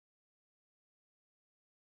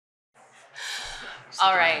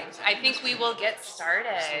All right, I think we will get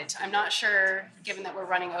started. I'm not sure, given that we're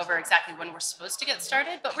running over exactly when we're supposed to get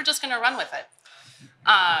started, but we're just going to run with it.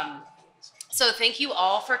 So thank you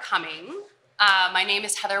all for coming. My name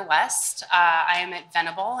is Heather West. I am at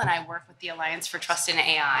Venable, and I work with the Alliance for Trust in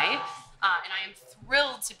AI. And I am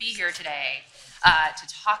thrilled to be here today to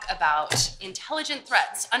talk about intelligent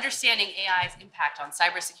threats, understanding AI's impact on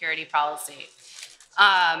cybersecurity policy.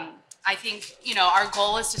 I think, our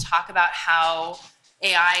goal is to talk about how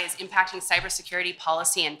AI is impacting cybersecurity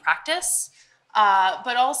policy and practice,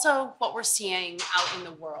 but also what we're seeing out in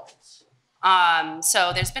the world.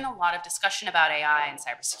 So there's been a lot of discussion about AI and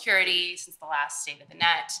cybersecurity since the last State of the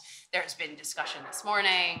Net. There's been discussion this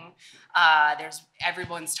morning.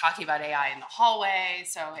 Everyone's talking about AI in the hallway.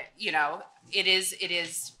 So, it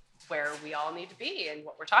is where we all need to be and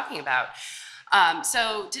what we're talking about.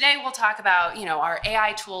 So today we'll talk about, our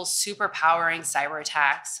AI tools superpowering cyber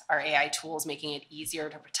attacks, our AI tools making it easier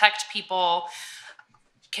to protect people.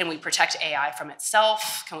 Can we protect AI from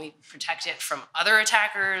itself? Can we protect it from other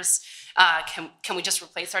attackers? Can we just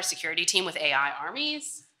replace our security team with AI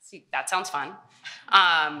armies? See, that sounds fun.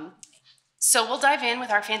 So we'll dive in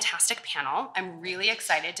with our fantastic panel. I'm really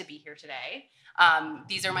excited to be here today.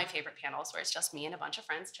 These are my favorite panels where it's just me and a bunch of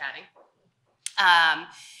friends chatting.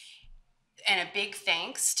 And a big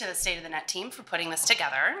thanks to the State of the Net team for putting this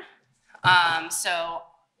together. So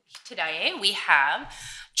today we have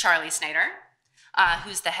Charley Snyder,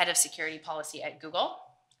 who's the head of security policy at Google,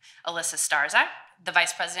 Alissa Starzak, the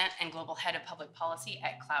vice president and global head of public policy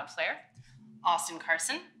at Cloudflare,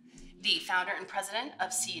 Carson, the founder and president of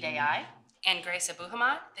SeedAI, and Grace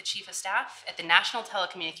Abuhamad, the chief of staff at the National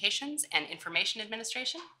Telecommunications and Information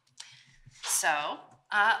Administration. So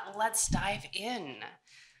let's dive in.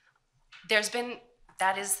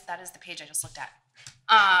 That is the page I just looked at.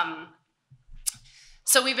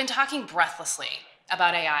 So we've been talking breathlessly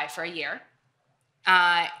about AI for a year.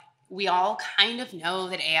 We all kind of know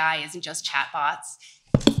that AI isn't just chatbots,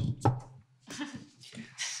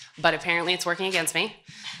 but apparently it's working against me.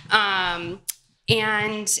 And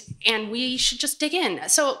we should just dig in.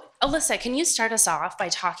 So Alissa, can you start us off by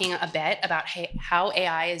talking a bit about how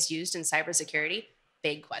AI is used in cybersecurity?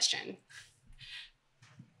 Big question.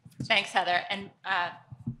 Thanks, Heather. And now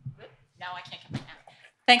I can't come back now.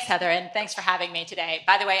 Thanks, Heather, and thanks for having me today.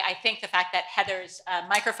 By the way, I think the fact that Heather's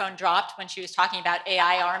microphone dropped when she was talking about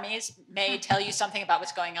AI armies may tell you something about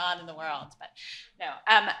what's going on in the world, but no.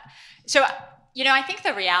 So, I think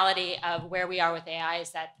the reality of where we are with AI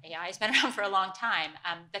is that AI has been around for a long time.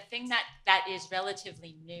 The thing that is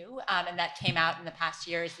relatively new and that came out in the past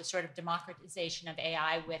year is the sort of democratization of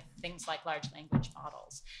AI with things like large language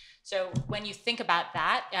models. So when you think about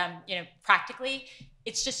that, practically,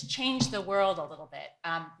 it's just changed the world a little bit.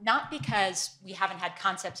 Not because we haven't had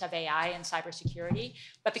concepts of AI and cybersecurity,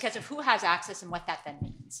 but because of who has access and what that then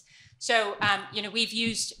means. So,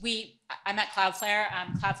 I'm at Cloudflare.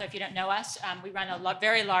 Cloudflare, if you don't know us, we run a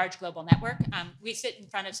very large global network. We sit in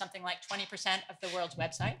front of something like 20% of the world's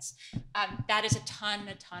websites. That is a ton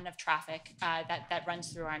of traffic that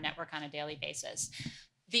runs through our network on a daily basis.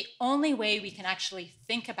 The only way we can actually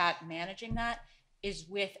think about managing that is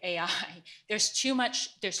with AI. There's too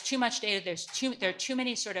much data. There are too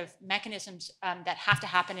many sort of mechanisms that have to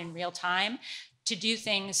happen in real time to do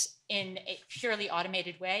things in a purely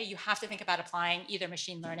automated way. You have to think about applying either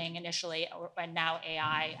machine learning initially and now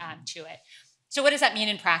AI to it. So what does that mean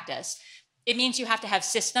in practice? It means you have to have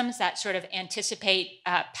systems that sort of anticipate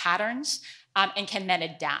patterns and can then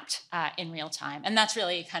adapt in real time. And that's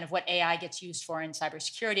really kind of what AI gets used for in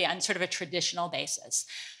cybersecurity on sort of a traditional basis.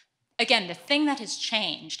 Again, the thing that has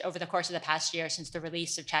changed over the course of the past year since the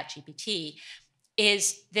release of ChatGPT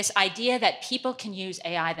is this idea that people can use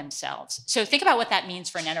AI themselves. So think about what that means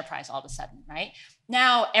for an enterprise all of a sudden, right?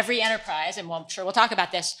 Now every enterprise, and I'm sure we'll talk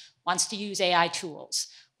about this, wants to use AI tools.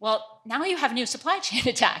 Well, now you have new supply chain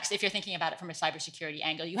attacks if you're thinking about it from a cybersecurity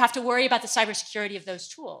angle. You have to worry about the cybersecurity of those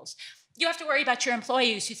tools. You have to worry about your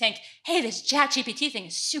employees who think, hey, this ChatGPT thing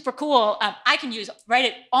is super cool. I can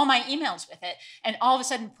write all my emails with it. And all of a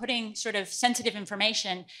sudden putting sort of sensitive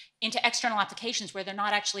information into external applications where they're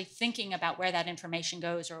not actually thinking about where that information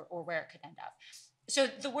goes or where it could end up. So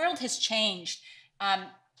the world has changed,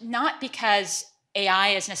 not because AI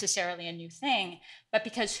is necessarily a new thing, but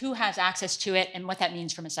because who has access to it and what that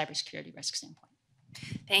means from a cybersecurity risk standpoint.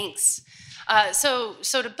 Thanks. So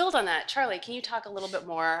to build on that, Charley, can you talk a little bit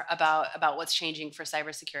more about what's changing for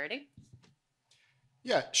cybersecurity?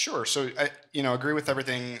 Yeah, sure. So I agree with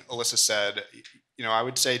everything Alissa said. I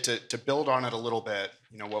would say to build on it a little bit,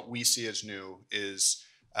 what we see as new is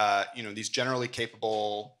these generally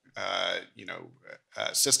capable,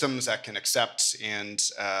 systems that can accept and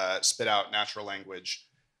spit out natural language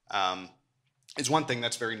is one thing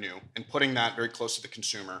that's very new, and putting that very close to the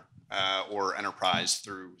consumer or enterprise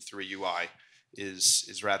through a UI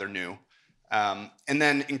is rather new. And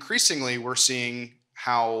then increasingly, we're seeing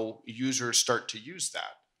how users start to use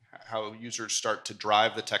that, how users start to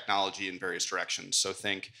drive the technology in various directions. So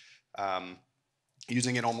think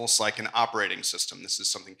using it almost like an operating system. This is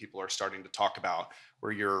something people are starting to talk about,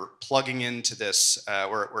 where you're plugging into this,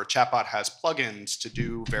 where a chatbot has plugins to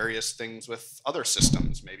do various things with other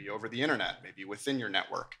systems, maybe over the internet, maybe within your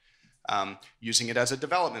network. Using it as a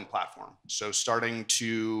development platform. So starting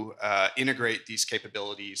to integrate these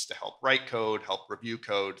capabilities to help write code, help review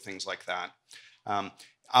code, things like that.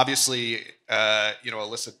 Obviously,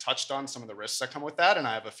 Alissa touched on some of the risks that come with that, and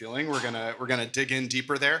I have a feeling we're gonna dig in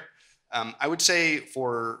deeper there. I would say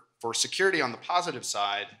for security on the positive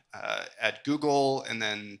side, at Google, and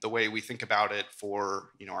then the way we think about it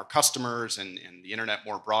for our customers and the internet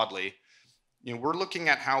more broadly, we're looking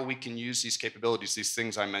at how we can use these capabilities, these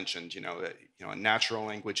things I mentioned, a natural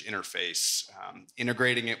language interface,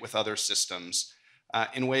 integrating it with other systems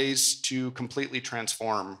in ways to completely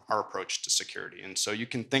transform our approach to security. And so you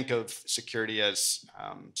can think of security as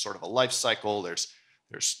sort of a life cycle. There's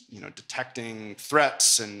detecting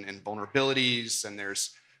threats and vulnerabilities, and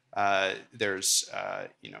there's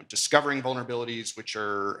discovering vulnerabilities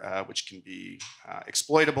which can be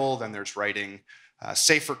exploitable. Then there's writing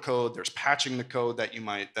safer code. There's patching the code that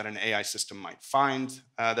an AI system might find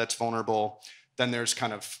that's vulnerable. Then there's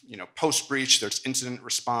kind of post-breach. There's incident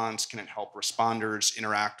response. Can it help responders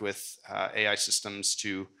interact with AI systems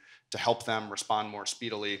to help them respond more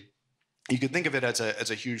speedily? You could think of it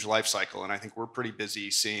as a huge life cycle, and I think we're pretty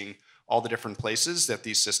busy seeing all the different places that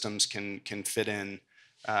these systems can fit in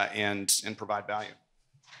and provide value.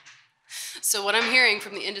 So what I'm hearing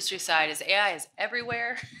from the industry side is AI is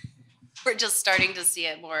everywhere. We're just starting to see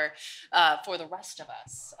it more for the rest of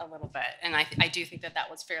us a little bit, and I do think that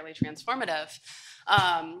was fairly transformative.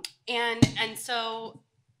 And so,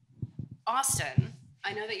 Austin,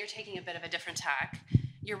 I know that you're taking a bit of a different tack.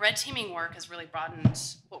 Your red teaming work has really broadened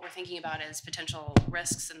what we're thinking about as potential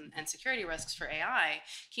risks and security risks for AI.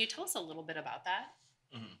 Can you tell us a little bit about that?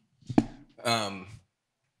 Mm-hmm.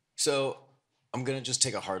 So I'm going to just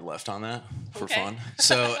take a hard left on that for fun.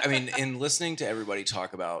 So, I mean, in listening to everybody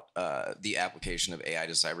talk about the application of AI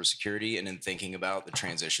to cybersecurity, and in thinking about the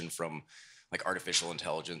transition from like artificial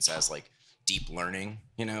intelligence as like deep learning,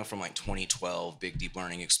 from like 2012, big deep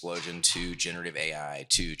learning explosion, to generative AI,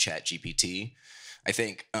 to ChatGPT, I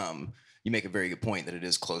think you make a very good point that it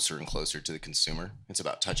is closer and closer to the consumer. It's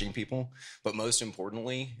about touching people. But most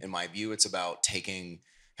importantly, in my view, it's about taking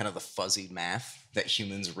kind of the fuzzy math that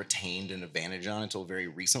humans retained an advantage on until very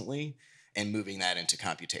recently and moving that into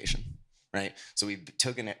computation, right? So we've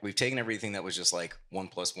taken everything that was just like 1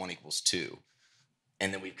 + 1 = 2,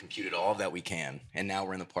 and then we've computed all of that we can. And now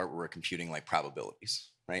we're in the part where we're computing like probabilities,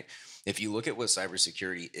 right? If you look at what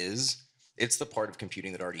cybersecurity is, it's the part of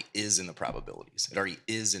computing that already is in the probabilities. It already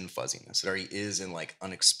is in fuzziness. It already is in like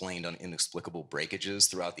unexplained, inexplicable breakages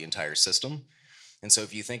throughout the entire system. And so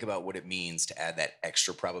if you think about what it means to add that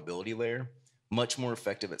extra probability layer, much more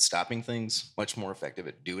effective at stopping things, much more effective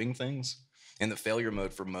at doing things. And the failure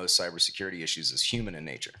mode for most cybersecurity issues is human in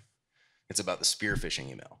nature. It's about the spear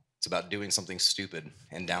phishing email. It's about doing something stupid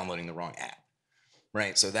and downloading the wrong app,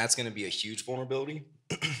 right? So that's going to be a huge vulnerability.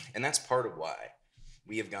 And that's part of why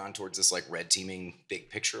we have gone towards this like red teaming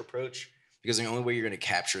big picture approach, because the only way you're going to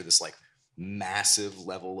capture this like massive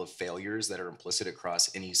level of failures that are implicit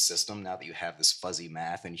across any system now that you have this fuzzy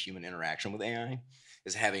math and human interaction with AI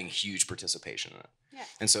is having huge participation in it. Yeah.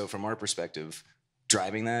 And so from our perspective,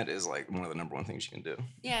 driving that is like one of the number one things you can do.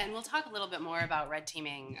 Yeah, and we'll talk a little bit more about red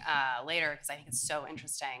teaming later, because I think it's so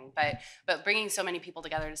interesting. But bringing so many people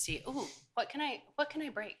together to see, ooh, what can I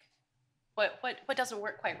break? What doesn't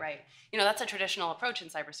work quite right? That's a traditional approach in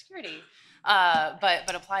cybersecurity,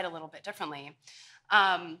 but applied a little bit differently.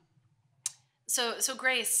 So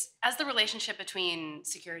Grace, as the relationship between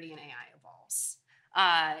security and AI evolves,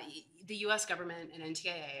 the U.S. government and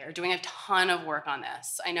NTIA are doing a ton of work on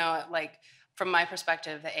this. I know, like, from my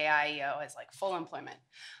perspective, the AIEO is like full employment.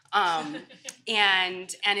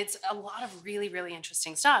 And it's a lot of really, really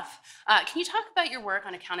interesting stuff. Can you talk about your work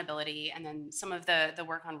on accountability, and then some of the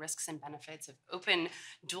work on risks and benefits of open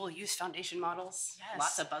dual-use foundation models? Yes.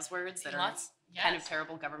 Lots of buzzwords that are kind of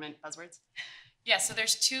terrible government buzzwords. Yeah, so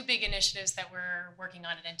there's two big initiatives that we're working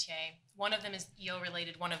on at NTIA. One of them is EO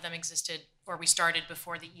related. One of them existed, or we started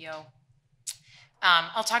before the EO.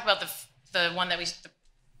 I'll talk about the one that the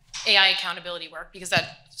AI accountability work, because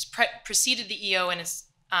that preceded the EO and is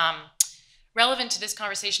relevant to this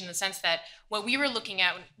conversation in the sense that what we were looking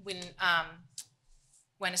at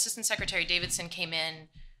when Assistant Secretary Davidson came in,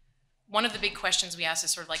 one of the big questions we asked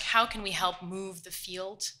is sort of like, how can we help move the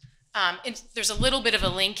field? There's a little bit of a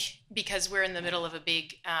link because we're in the middle of a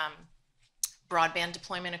big broadband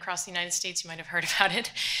deployment across the United States. You might have heard about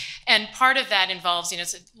it. And part of that involves,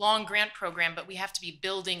 it's a long grant program, but we have to be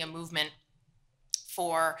building a movement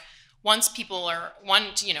for once we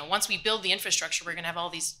build the infrastructure, we're going to have all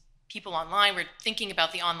these people online. We're thinking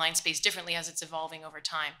about the online space differently as it's evolving over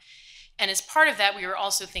time. And as part of that, we were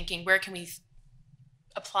also thinking, where can we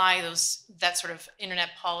apply that sort of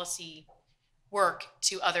internet policy work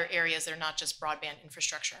to other areas that are not just broadband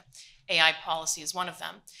infrastructure? AI policy is one of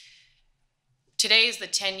them. Today is the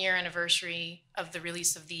 10-year anniversary of the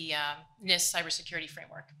release of the NIST cybersecurity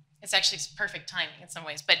framework. It's actually perfect timing in some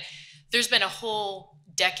ways, but there's been a whole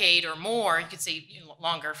decade or more, you could say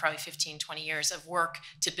longer, probably 15, 20 years of work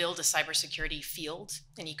to build a cybersecurity field,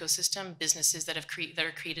 an ecosystem, businesses that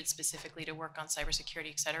are created specifically to work on cybersecurity,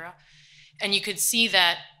 et cetera. And you could see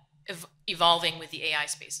that evolving with the AI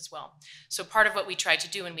space as well. So part of what we tried to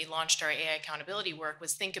do when we launched our AI accountability work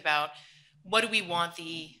was think about, what do we want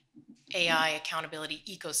the AI accountability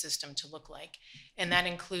ecosystem to look like? And that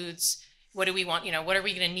includes, what do we want, what are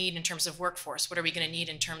we going to need in terms of workforce? What are we going to need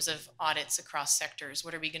in terms of audits across sectors?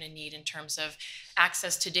 What are we going to need in terms of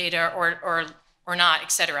access to data or not,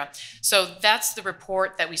 et cetera? So that's the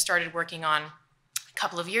report that we started working on a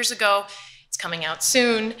couple of years ago. It's coming out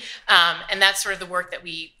soon. And that's sort of the work that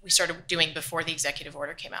we started doing before the executive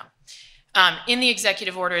order came out. In the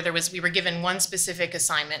executive order, we were given one specific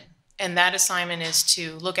assignment, and that assignment is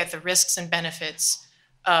to look at the risks and benefits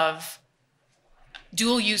of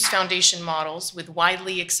dual-use foundation models with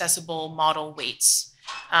widely accessible model weights.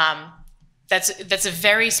 That's a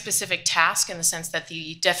very specific task in the sense that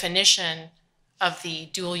the definition of the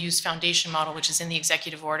dual-use foundation model, which is in the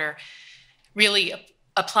executive order, really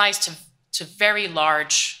applies to very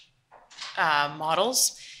large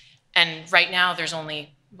models. And right now, there's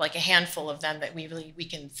only like a handful of them that we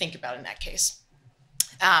can think about in that case.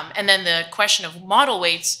 And then the question of model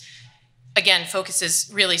weights, again, focuses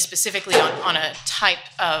really specifically on a type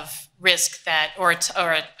of risk or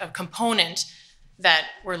a component that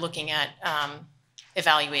we're looking at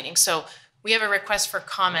evaluating. So we have a request for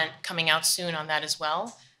comment coming out soon on that as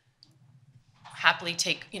well. Happily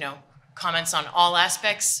take comments on all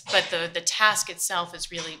aspects, but the task itself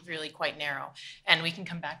is really, really quite narrow. And we can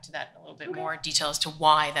come back to that in a little bit more detail as to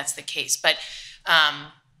why that's the case. But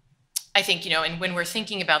I think, and when we're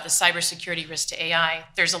thinking about the cybersecurity risk to AI,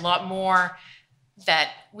 there's a lot more that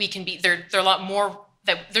we can be, there's a lot more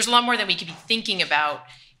that we could be thinking about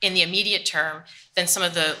in the immediate term than some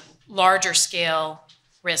of the larger scale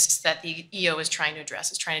risks that the EO is trying to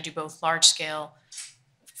address. It's trying to do both large scale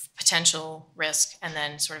potential risk and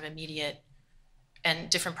then sort of immediate, and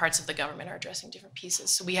different parts of the government are addressing different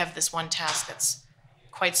pieces. So we have this one task that's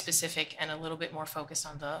quite specific and a little bit more focused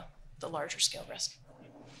on the larger scale risk.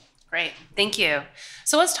 Great, thank you.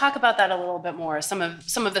 So let's talk about that a little bit more, some of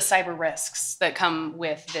the cyber risks that come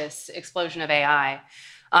with this explosion of AI,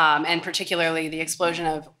 and particularly the explosion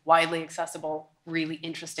of widely accessible, really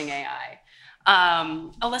interesting AI.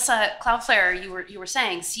 Alissa, Cloudflare, you were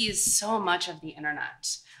saying, sees so much of the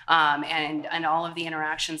internet and all of the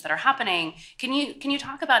interactions that are happening. Can you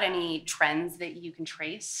talk about any trends that you can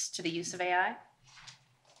trace to the use of AI?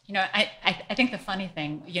 I think the funny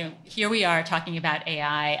thing, here we are talking about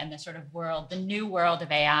AI and the sort of world, the new world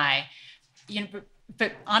of AI.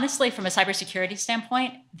 But honestly, from a cybersecurity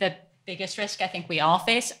standpoint, the biggest risk I think we all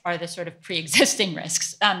face are the sort of pre-existing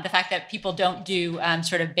risks. The fact that people don't do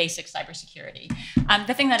sort of basic cybersecurity.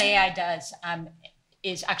 The thing that AI does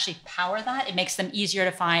is actually power that. It makes them easier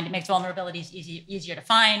to find. It makes vulnerabilities easier to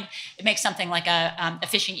find. It makes something like a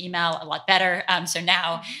phishing email a lot better. So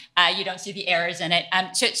now you don't see the errors in it.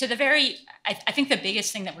 So I think the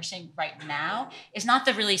biggest thing that we're seeing right now is not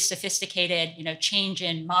the really sophisticated, change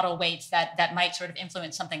in model weights that might sort of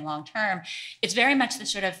influence something long term. It's very much the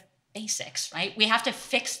sort of basics, right? We have to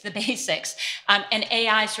fix the basics. And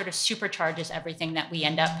AI sort of supercharges everything that we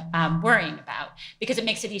end up worrying about because it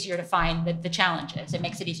makes it easier to find the challenges. It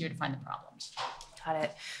makes it easier to find the problems. Got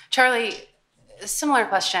it. Charley, similar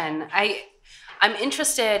question. I'm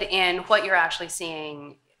interested in what you're actually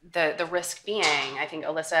seeing the risk being. I think,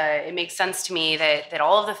 Alissa, it makes sense to me that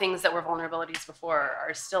all of the things that were vulnerabilities before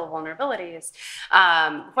are still vulnerabilities.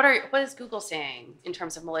 What is Google seeing in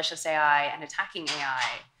terms of malicious AI and attacking AI?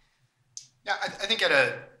 Yeah, I think at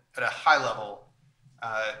a high level,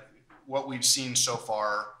 what we've seen so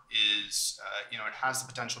far is, it has the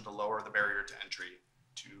potential to lower the barrier to entry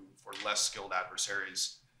for less skilled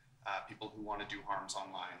adversaries people who want to do harms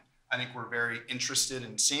online. I think we're very interested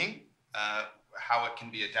in seeing how it can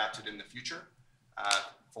be adapted in the future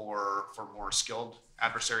for more skilled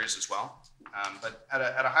adversaries as well. But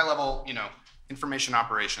at a high level, information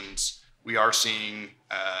operations, we are seeing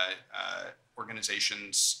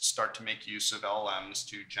organizations start to make use of LLMs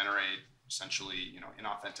to generate essentially,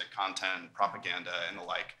 inauthentic content, propaganda, and the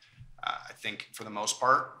like. I think for the most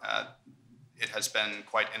part, it has been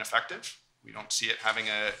quite ineffective. We don't see it having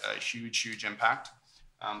a huge impact.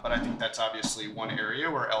 But I think that's obviously one area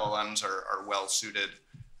where LLMs are well suited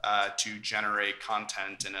to generate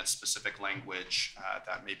content in a specific language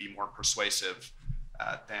that may be more persuasive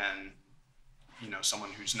than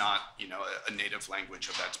someone who's not a native language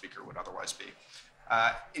of that speaker would otherwise be.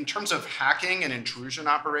 In terms of hacking and intrusion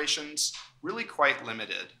operations, really quite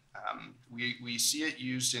limited. We see it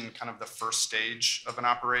used in kind of the first stage of an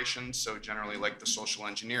operation, so generally like the social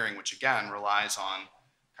engineering, which again relies on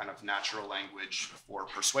kind of natural language for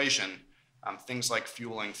persuasion. Things like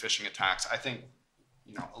fueling phishing attacks. I think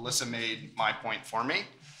Alissa made my point for me.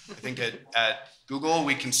 I think at Google,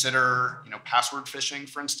 we consider password phishing,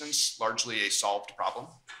 for instance, largely a solved problem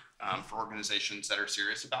for organizations that are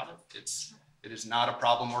serious about it. It is not a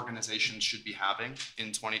problem organizations should be having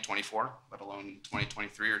in 2024, let alone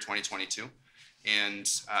 2023 or 2022. And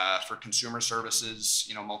for consumer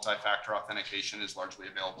services, multi-factor authentication is largely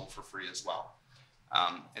available for free as well.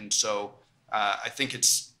 And so I think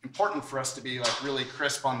it's important for us to be really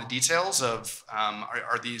crisp on the details of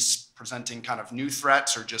are these presenting kind of new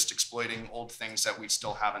threats or just exploiting old things that we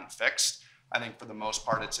still haven't fixed. I think for the most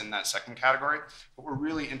part it's in that second category, but we're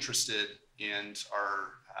really interested in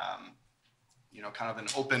our kind of an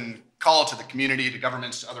open call to the community, to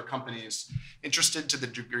governments, to other companies, interested to the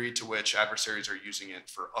degree to which adversaries are using it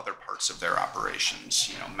for other parts of their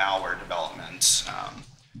operations, malware development,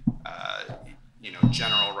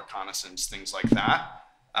 general reconnaissance, things like that.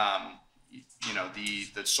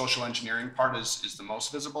 The social engineering part is the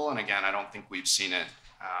most visible, and again, I don't think we've seen it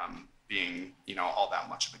being all that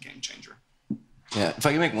much of a game changer. Yeah, if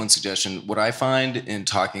I can make one suggestion, what I find in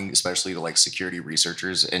talking, especially to security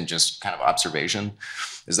researchers and just kind of observation,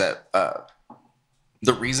 is that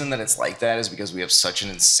the reason that it's like that is because we have such an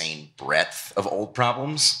insane breadth of old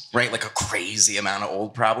problems, right? Like a crazy amount of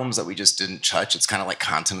old problems that we just didn't touch. It's kind of like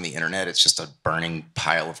content on the internet. It's just a burning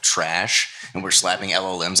pile of trash, and we're slapping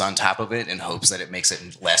LLMs on top of it in hopes that it makes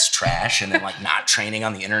it less trash, and then not training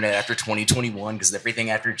on the internet after 2021 because everything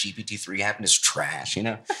after GPT-3 happened is trash,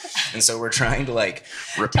 And so we're trying to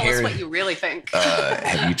repair. Tell us what you really think.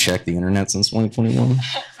 Have you checked the internet since 2021?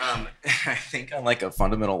 I think on a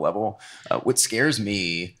fundamental level, what scares me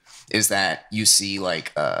is that you see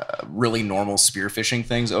really normal spear phishing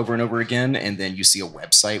things over and over again, and then you see a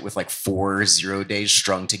website with 4 0 days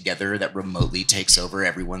strung together that remotely takes over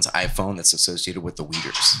everyone's iPhone that's associated with the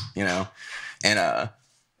Uyghurs, And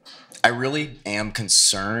I really am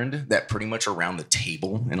concerned that pretty much around the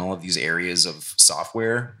table in all of these areas of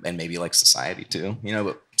software, and maybe society too,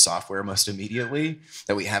 but software most immediately,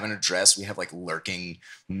 that we haven't addressed. We have lurking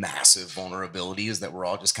massive vulnerabilities that we're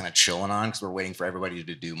all just kind of chilling on because we're waiting for everybody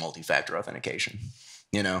to do multi-factor authentication.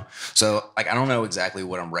 So I don't know exactly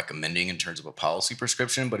what I'm recommending in terms of a policy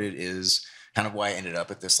prescription, but it is kind of why I ended up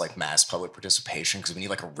at this mass public participation, because we need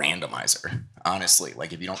a randomizer. Honestly,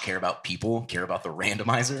 if you don't care about people, care about the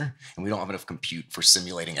randomizer, and we don't have enough compute for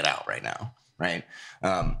simulating it out right now, right?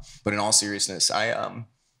 But in all seriousness, I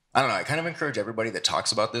don't know, I kind of encourage everybody that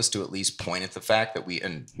talks about this to at least point at the fact that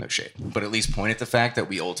and no shade, but at least point at the fact that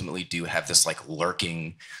we ultimately do have this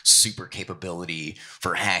lurking super capability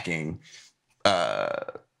for hacking,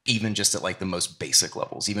 even just at the most basic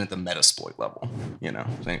levels, even at the Metasploit level,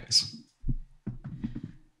 So anyways.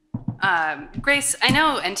 Grace, I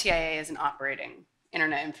know NTIA isn't operating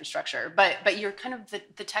internet infrastructure, but you're kind of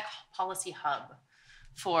the tech policy hub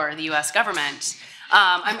for the U.S. government.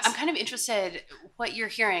 I'm kind of interested what you're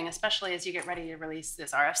hearing, especially as you get ready to release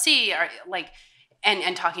this RFC,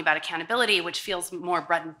 and talking about accountability, which feels more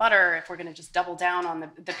bread and butter if we're going to just double down on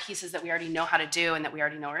the pieces that we already know how to do and that we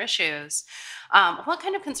already know are issues. What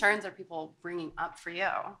kind of concerns are people bringing up for you?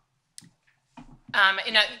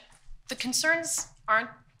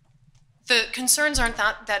 The concerns aren't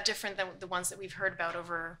that different than the ones that we've heard about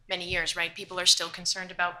over many years, right? People are still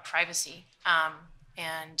concerned about privacy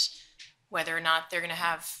and whether or not they're going to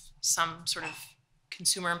have some sort of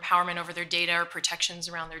consumer empowerment over their data or protections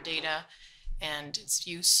around their data and its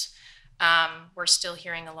use. We're still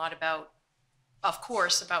hearing a lot about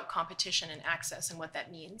competition and access and what that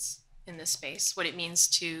means in this space, what it means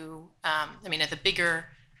to, at the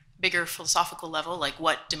bigger philosophical level,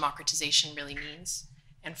 what democratization really means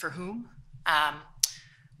and for whom.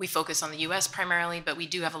 we focus on the US primarily, but we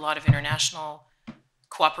do have a lot of international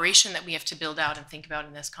cooperation that we have to build out and think about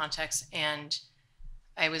in this context. And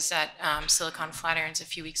I was at Silicon Flatirons a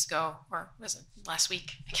few weeks ago, or was it last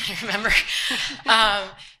week? I can't remember.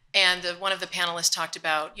 And one of the panelists talked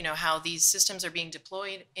about, how these systems are being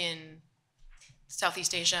deployed in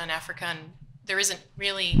Southeast Asia and Africa, and there isn't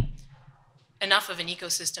really enough of an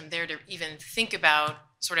ecosystem there to even think about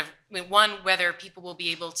one, whether people will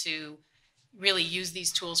be able to really use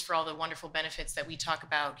these tools for all the wonderful benefits that we talk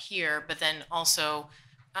about here, but then also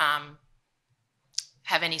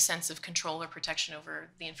have any sense of control or protection over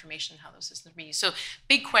the information and how those systems are being used. So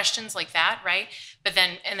big questions like that, right? But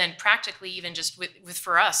then, and then practically, even just with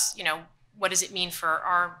for us, what does it mean for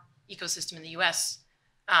our ecosystem in the US,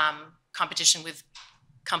 competition with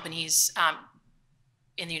companies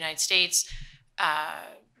in the United States,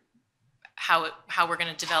 how we're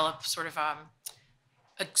going to develop sort of a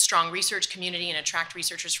strong research community and attract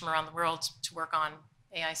researchers from around the world to work on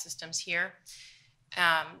AI systems here.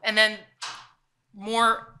 And then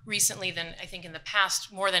more recently than I think in the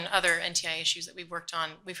past, more than other NTI issues that we've worked on,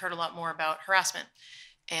 we've heard a lot more about harassment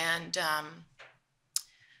and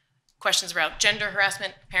questions about gender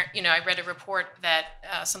harassment. I read a report that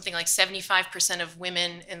something like 75% of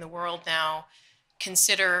women in the world now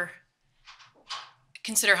consider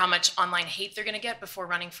how much online hate they're going to get before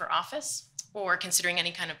running for office or considering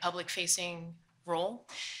any kind of public-facing role.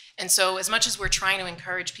 And so as much as we're trying to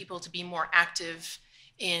encourage people to be more active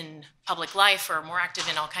in public life or more active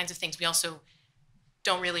in all kinds of things, we also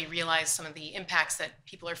don't really realize some of the impacts that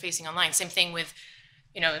people are facing online. Same thing with,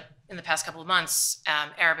 in the past couple of months,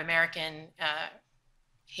 Arab American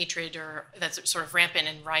hatred that's sort of rampant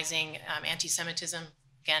and rising, anti-Semitism,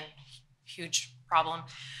 again, huge problem.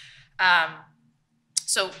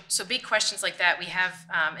 So big questions like that. We have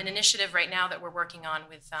an initiative right now that we're working on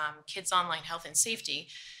with Kids Online Health and Safety,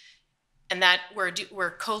 and that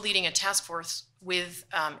we're co-leading a task force with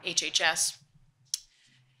HHS.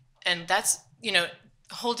 And that's, a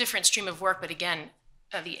whole different stream of work, but again,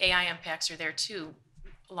 the AI impacts are there too.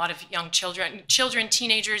 A lot of young children,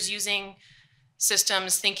 teenagers using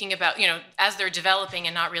systems, thinking about, as they're developing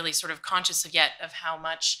and not really sort of conscious yet of how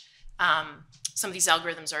much some of these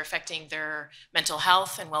algorithms are affecting their mental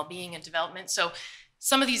health and well-being and development. So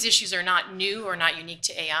some of these issues are not new or not unique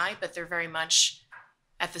to AI, but they're very much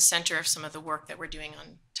at the center of some of the work that we're doing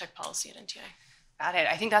on tech policy at NTI. Got it.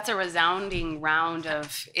 I think that's a resounding round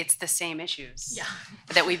of it's the same issues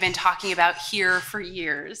that we've been talking about here for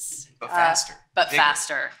years. But faster.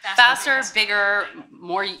 Faster, bigger,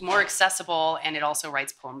 more accessible, and it also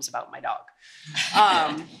writes poems about my dog.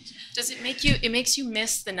 Does it make you? It makes you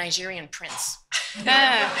miss the Nigerian prince.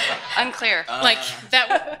 Unclear. Like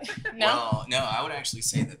that. No. Well, no. I would actually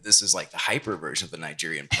say that this is like the hyper version of the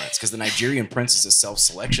Nigerian prince, because the Nigerian prince is a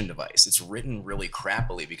self-selection device. It's written really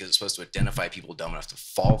crappily because it's supposed to identify people dumb enough to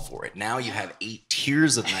fall for it. Now you have 8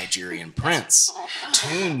 tiers of Nigerian prince,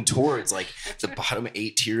 tuned towards like the bottom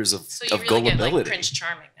 8 tiers of really gullibility. Get, like, Prince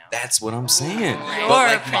Charming now. That's what I'm saying. You're But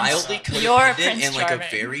like Prince- mildly you're codependent Prince and like a Charming.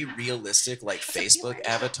 very realistic like Facebook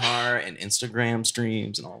avatar and Instagram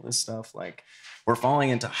streams and all this stuff. Like we're falling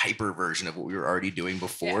into hyper version of what we were already doing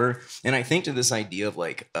before. And I think to this idea of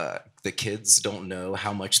like the kids don't know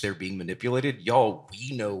how much they're being manipulated. Y'all,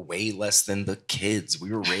 we know way less than the kids.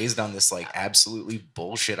 We were raised on this like absolutely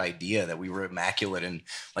bullshit idea that we were immaculate and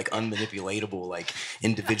like unmanipulatable, like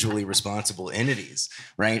individually responsible entities,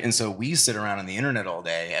 right? And so we sit around on the internet all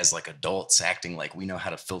day as like adults acting like we know how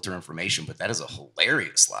to filter information, but that is a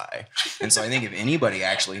hilarious lie. And so I think if anybody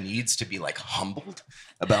actually needs to be like humbled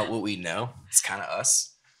about what we know, it's kind of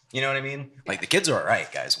us. You know what I mean? Like the kids are all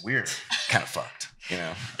right, guys. We're kind of fucked.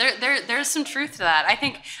 There's some truth to that. I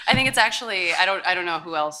think it's actually, I don't know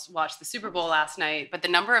who else watched the Super Bowl last night, but the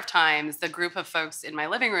number of times the group of folks in my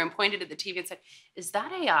living room pointed at the TV and said, "Is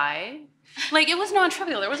that AI?" Like it was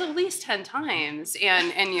non-trivial. There was at least 10 times,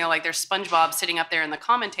 and like there's SpongeBob sitting up there in the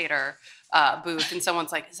commentator booth, and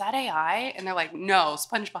someone's like, "Is that AI?" And they're like, "No,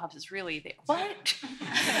 SpongeBob is really there." What?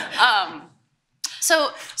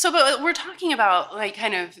 But we're talking about like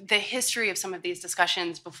kind of the history of some of these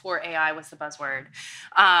discussions before AI was the buzzword.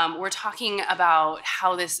 We're talking about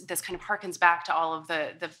how this kind of harkens back to all of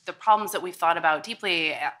the problems that we've thought about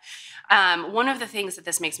deeply. One of the things that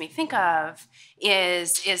this makes me think of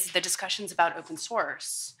is the discussions about open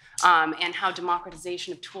source and how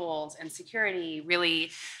democratization of tools and security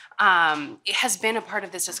really it has been a part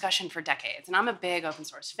of this discussion for decades. And I'm a big open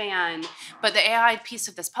source fan, but the AI piece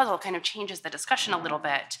of this puzzle kind of changes the discussion a little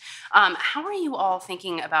bit. How are you all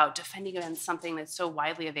thinking about defending against something that's so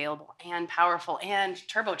widely available and powerful and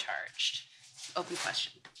turbocharged? Open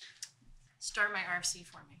question. Start my RFC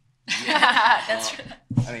for me. That's true.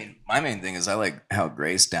 I mean, my main thing is I like how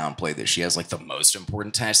Grace downplayed that she has like the most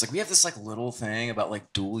important task. Like we have this like little thing about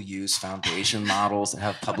like dual use foundation models that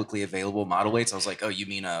have publicly available model weights. I was like, oh, you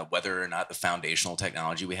mean whether or not the foundational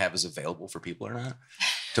technology we have is available for people or not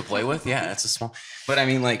to play with? Yeah, that's a small. But I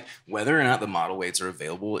mean, like whether or not the model weights are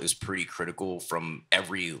available is pretty critical from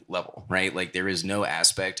every level, right? Like there is no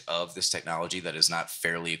aspect of this technology that is not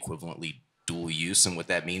fairly equivalently dual use, and what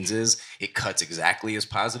that means is it cuts exactly as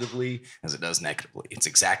positively as it does negatively. It's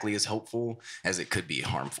exactly as helpful as it could be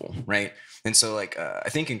harmful, right? And so like I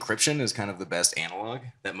think encryption is kind of the best analog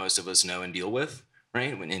that most of us know and deal with,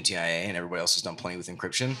 right? When NTIA and everybody else is done playing with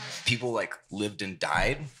encryption, people like lived and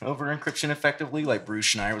died over encryption effectively. Like Bruce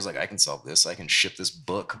Schneier was like, I can solve this. I can ship this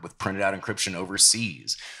book with printed out encryption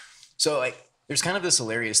overseas. So like there's kind of this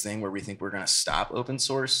hilarious thing where we think we're going to stop open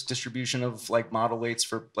source distribution of like model weights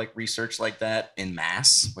for like research like that in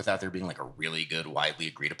mass without there being like a really good, widely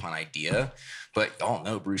agreed upon idea. But y'all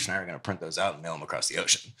know Bruce and I are going to print those out and mail them across the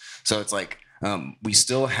ocean. So it's like we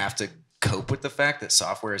still have to cope with the fact that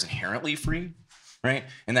software is inherently free, right?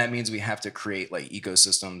 And that means we have to create like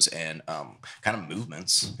ecosystems and kind of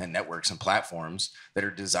movements and networks and platforms that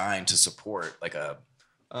are designed to support like a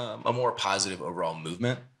more positive overall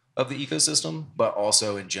movement of the ecosystem, but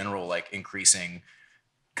also in general, like increasing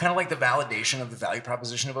kind of like the validation of the value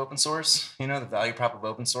proposition of open source. You know, the value prop of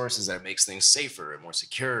open source is that it makes things safer and more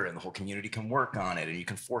secure and the whole community can work on it and you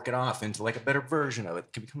can fork it off into like a better version of it.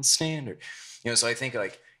 It can become standard. You know, so I think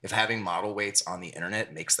like if having model weights on the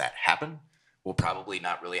internet makes that happen, we'll probably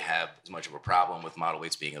not really have as much of a problem with model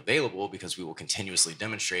weights being available because we will continuously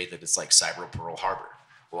demonstrate that it's like cyber Pearl Harbor.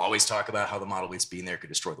 We'll always talk about how the model weights being there could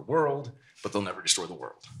destroy the world, but they'll never destroy the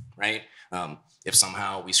world, right? If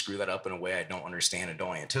somehow we screw that up in a way I don't understand and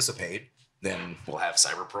don't anticipate, then we'll have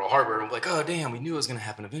cyber Pearl Harbor and we're like, oh, damn, we knew it was gonna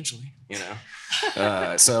happen eventually, you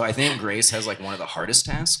know? So I think Grace has like one of the hardest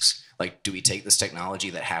tasks. Like, do we take this technology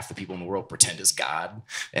that half the people in the world pretend is God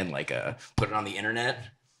and like put it on the internet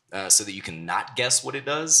so that you can not guess what it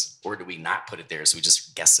does? Or do we not put it there so we're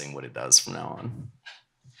just guessing what it does from now on?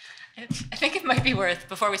 I think it might be worth,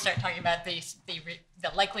 before we start talking about the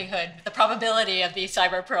likelihood, the probability of the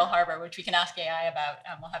cyber Pearl Harbor, which we can ask AI about,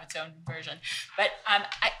 we'll have its own version. But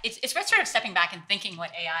it's worth sort of stepping back and thinking what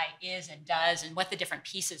AI is and does and what the different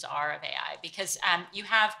pieces are of AI. Because you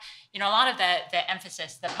have, you know, a lot of the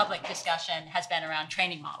emphasis, the public discussion has been around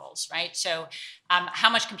training models, right? So how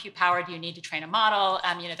much compute power do you need to train a model?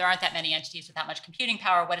 You know, there aren't that many entities with that much computing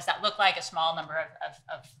power. What does that look like? A small number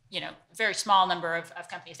of you know, very small number of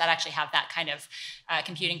companies that actually have that kind of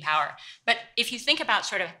computing power. But if you think about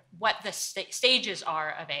sort of what the stages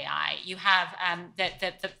are of AI, you have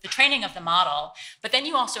the training of the model, but then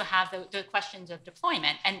you also have the questions of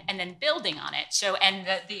deployment and then building on it. So, and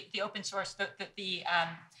the open source,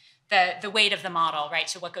 the weight of the model, right?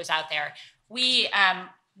 So what goes out there. We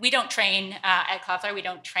don't train at Cloudflare, we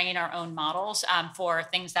don't train our own models for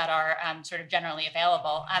things that are sort of generally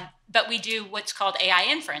available. But we do what's called AI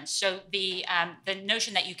inference. So the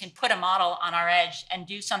notion that you can put a model on our edge and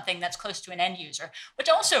do something that's close to an end user, which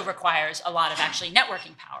also requires a lot of actually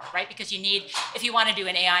networking power, right? Because you need, if you want to do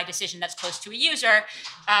an AI decision that's close to a user,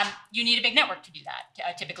 you need a big network to do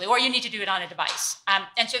that typically, or you need to do it on a device.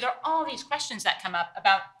 And so there are all these questions that come up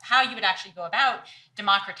about how you would actually go about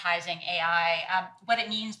democratizing AI, what it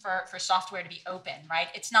means for software to be open, right?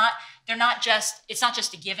 It's not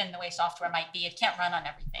just a given the way software might be. It can't run on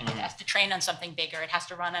everything. It has to train on something bigger. It has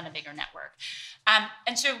to run on a bigger network.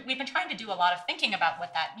 And so we've been trying to do a lot of thinking about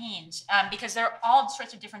what that means because there are all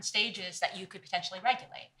sorts of different stages that you could potentially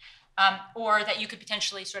regulate. Or that you could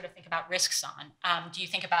potentially sort of think about risks on. Do you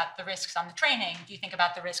think about the risks on the training? Do you think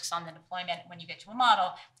about the risks on the deployment when you get to a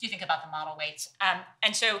model? Do you think about the model weights?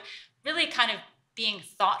 And so really kind of being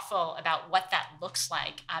thoughtful about what that looks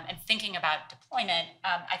like and thinking about deployment,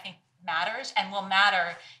 I think matters and will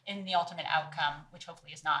matter in the ultimate outcome, which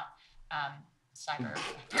hopefully is not cyber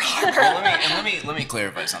Pearl Harbor. Well, let me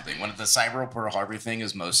clarify something. When the cyber Pearl Harbor thing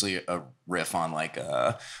is mostly a riff on like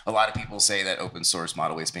a lot of people say that open source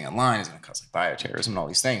model weights being online is going to cause like bioterrorism and all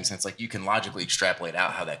these things. And it's like you can logically extrapolate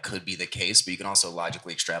out how that could be the case, but you can also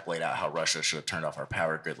logically extrapolate out how Russia should have turned off our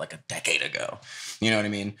power grid like a decade ago. You know what I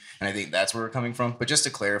mean? And I think that's where we're coming from. But just to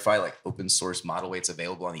clarify, like open source model weights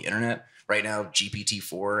available on the internet. Right now,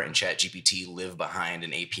 GPT-4 and ChatGPT live behind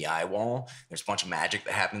an API wall. There's a bunch of magic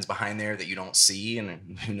that happens behind there that you don't see,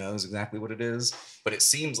 and who knows exactly what it is. But it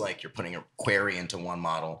seems like you're putting a query into one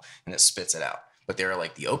model, and it spits it out. But there are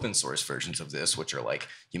like the open source versions of this, which are like,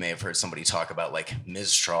 you may have heard somebody talk about like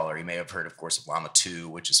Mistral, or you may have heard, of course, of Llama 2,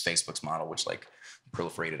 which is Facebook's model, which like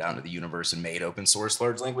proliferated out into the universe and made open source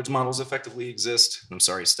large language models effectively exist. I'm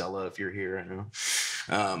sorry, Stella, if you're here, I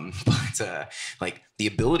know. But like the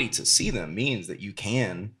ability to see them means that you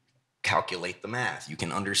can calculate the math. You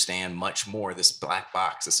can understand much more this black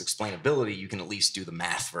box, this explainability. You can at least do the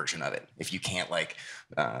math version of it. If you can't like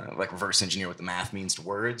reverse engineer what the math means to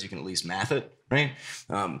words, you can at least math it, right?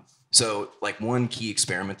 So like one key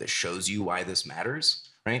experiment that shows you why this matters,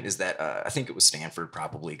 right, is that I think it was Stanford,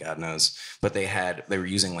 probably, God knows, but they were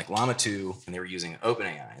using like Llama 2 and they were using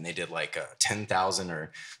OpenAI, and they did like 10,000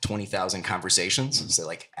 or 20,000 conversations. So they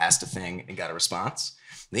like asked a thing and got a response.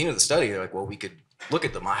 At the end of the study, they're like, well, we could look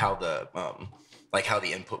at how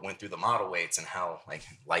the input went through the model weights and how like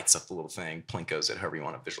lights up the little thing, plinkos it, however you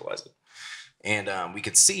want to visualize it. And we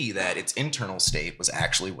could see that its internal state was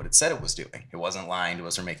actually what it said it was doing. It wasn't lying to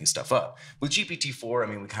us or making stuff up. With GPT-4, I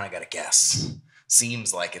mean, we kind of got to guess.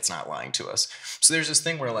 Seems like it's not lying to us. So there's this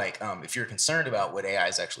thing where like, if you're concerned about what AI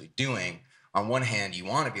is actually doing, on one hand, you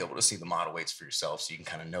want to be able to see the model weights for yourself so you can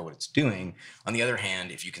kind of know what it's doing. On the other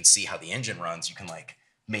hand, if you can see how the engine runs, you can like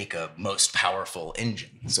make a most powerful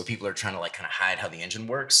engine. So people are trying to like kind of hide how the engine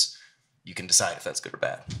works. You can decide if that's good or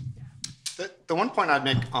bad. The one point I'd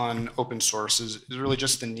make on open source is really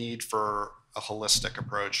just the need for a holistic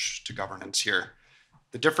approach to governance here.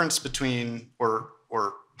 The difference between or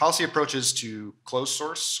policy approaches to closed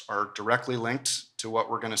source are directly linked to what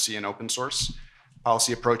we're going to see in open source.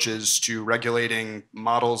 Policy approaches to regulating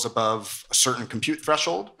models above a certain compute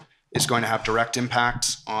threshold is going to have direct impact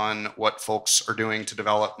on what folks are doing to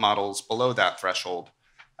develop models below that threshold.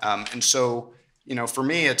 And so, you know, for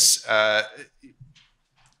me, it's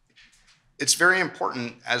very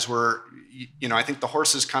important as you know, I think the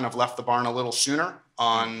horses kind of left the barn a little sooner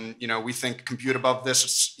on, you know, we think compute above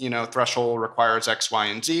this, you know, threshold requires X, Y,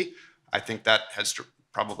 and Z. I think that has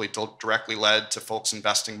probably directly led to folks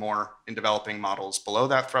investing more in developing models below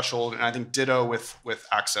that threshold. And I think ditto with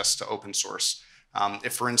access to open source.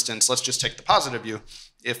 If, for instance, let's just take the positive view.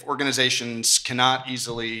 If organizations cannot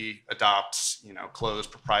easily adopt, you know, closed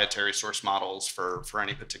proprietary source models for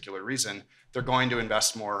any particular reason, they're going to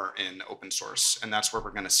invest more in open source, and that's where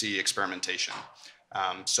we're going to see experimentation.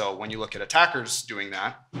 So when you look at attackers doing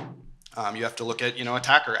that, you have to look at, you know,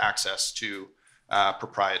 attacker access to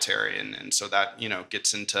proprietary, and so that, you know,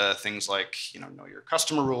 gets into things like, you know your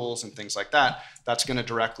customer rules and things like that. That's going to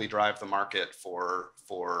directly drive the market for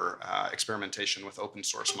experimentation with open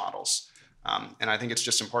source models. And I think it's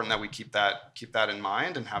just important that we keep that in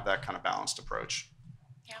mind and have that kind of balanced approach.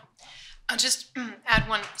 Yeah, I'll just add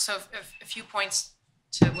one. So a few points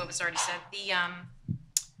to what was already said.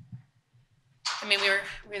 I mean,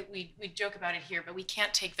 we joke about it here, but we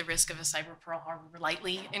can't take the risk of a cyber Pearl Harbor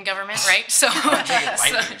lightly in government, right? So We've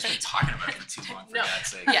been talking about it for 2 months, for God's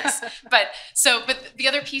sake. Yes, but the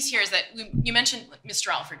other piece here is that you mentioned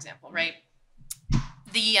Mistral, for example, right?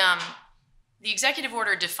 The executive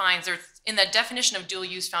order defines, in the definition of dual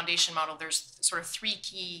use foundation model, there's sort of 3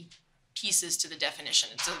 key pieces to the definition.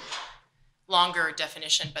 It's a longer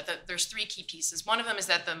definition, but there's 3 key pieces. One of them is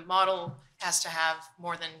that the model has to have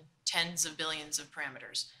more than tens of billions of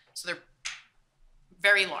parameters. So they're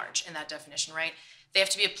very large in that definition, right? They have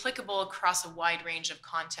to be applicable across a wide range of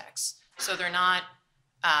contexts. So they're not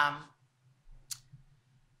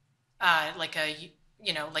like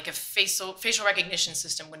a facial recognition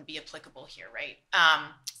system wouldn't be applicable here, right?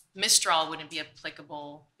 Mistral wouldn't be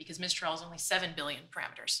applicable because Mistral is only 7 billion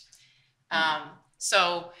parameters.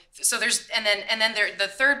 So there's, and then the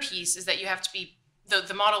third piece is that you have to be,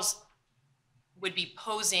 the models would be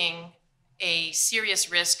posing a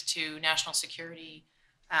serious risk to national security,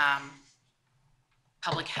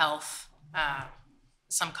 public health,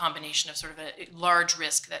 some combination of sort of a large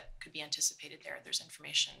risk that could be anticipated there. There's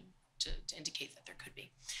information to indicate that there could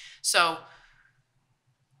be. So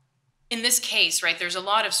in this case, right, there's a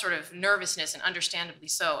lot of sort of nervousness, and understandably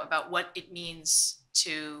so, about what it means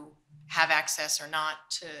to have access or not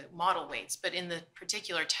to model weights. But in the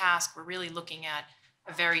particular task, we're really looking at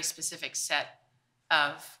a very specific set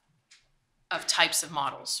of types of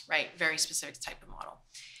models, right? Very specific type of model.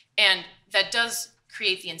 And that does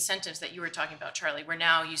create the incentives that you were talking about, Charlie, where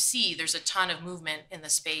now you see there's a ton of movement in the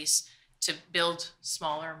space to build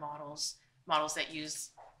smaller models that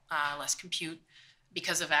use less compute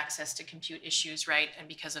because of access to compute issues, right? And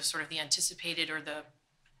because of sort of the anticipated or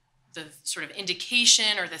the sort of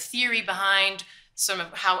indication or the theory behind some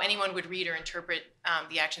of how anyone would read or interpret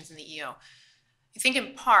the actions in the EO. I think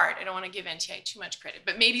in part, I don't want to give NTI too much credit,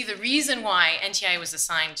 but maybe the reason why NTI was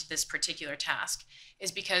assigned this particular task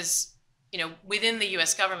is because, you know, within the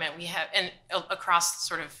US government, we have, and across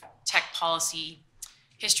sort of tech policy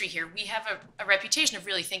history here, we have a reputation of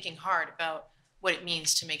really thinking hard about what it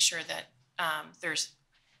means to make sure that there's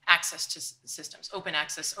access to systems, open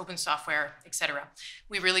access, open software, et cetera.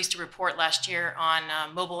 We released a report last year on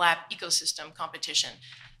mobile app ecosystem competition.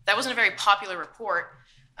 That wasn't a very popular report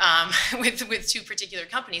with two particular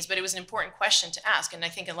companies, but it was an important question to ask. And I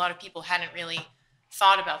think a lot of people hadn't really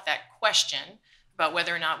thought about that question, about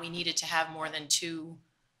whether or not we needed to have more than 2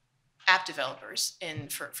 app developers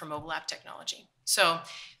for mobile app technology. So,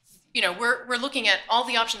 you know, we're looking at all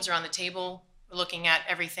the options are on the table. We're looking at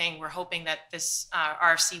everything. We're hoping that this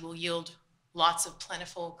RFC will yield lots of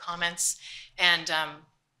plentiful comments, and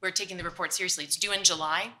we're taking the report seriously. It's due in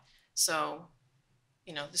July, so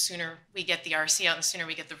you know, the sooner we get the RFC out, and the sooner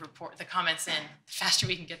we get the comments in, the faster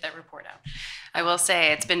we can get that report out. I will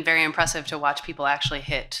say it's been very impressive to watch people actually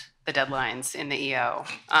hit the deadlines in the EO.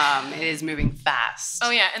 It is moving fast. Oh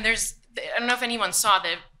yeah, and I don't know if anyone saw,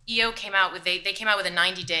 the EO came out with, they came out with a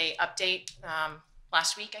 90-day update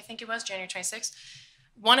last week, I think it was, January 26th.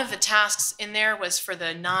 One of the tasks in there was for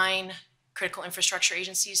the 9 critical infrastructure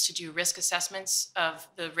agencies to do risk assessments of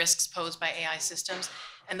the risks posed by AI systems,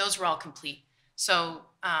 and those were all complete. So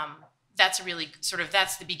that's a really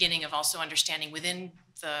that's the beginning of also understanding within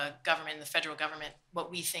the government, the federal government, what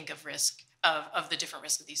we think of risk, of the different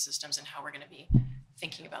risks of these systems and how we're going to be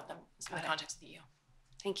thinking about them in the context of the EU.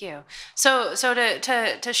 Thank you. So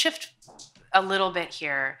to shift a little bit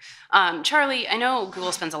here, Charley, I know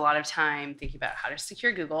Google spends a lot of time thinking about how to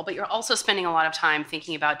secure Google, but you're also spending a lot of time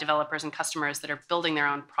thinking about developers and customers that are building their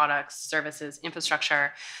own products, services,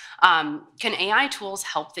 infrastructure. Can AI tools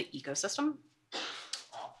help the ecosystem?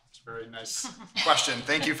 Oh, it's a very nice question.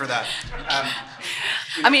 Thank you for that.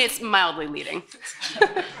 I mean, it's mildly leading.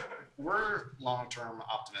 We're long-term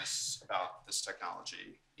optimists about this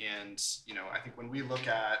technology. And, you know, I think when we look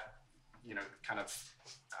at, you know, kind of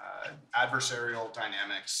adversarial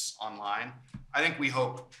dynamics online, I think we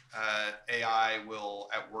hope AI will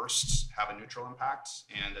at worst have a neutral impact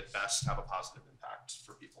and at best have a positive impact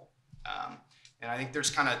for people. And I think there's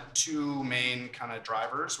kind of 2 main kind of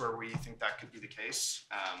drivers where we think that could be the case.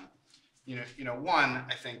 You know, one,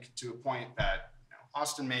 I think to a point that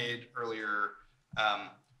Austin made earlier,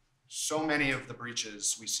 so many of the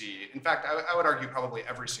breaches we see, in fact, I would argue probably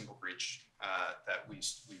every single breach that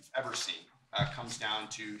we've ever seen comes down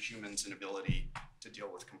to humans' inability to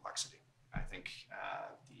deal with complexity. I think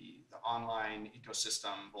the online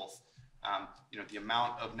ecosystem, both you know, the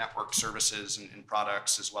amount of network services and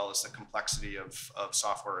products, as well as the complexity of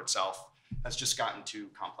software itself, has just gotten too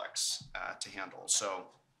complex to handle. So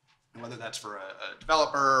whether that's for a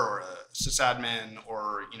developer or a sysadmin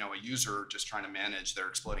or, you know, a user just trying to manage their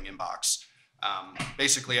exploding inbox,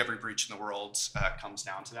 basically every breach in the world comes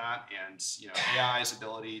down to that. And, you know, AI's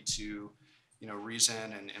ability to, you know,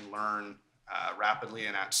 reason and learn rapidly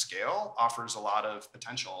and at scale offers a lot of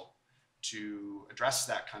potential to address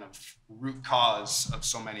that kind of root cause of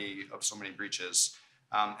so many breaches.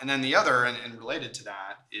 And then the other, and related to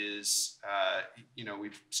that, is, you know,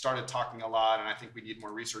 we've started talking a lot, and I think we need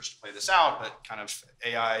more research to play this out, but kind of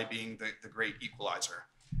AI being the great equalizer.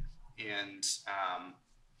 And,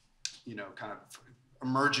 you know, kind of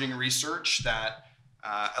emerging research that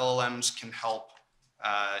LLMs can help,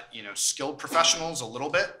 you know, skilled professionals a little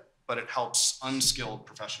bit, but it helps unskilled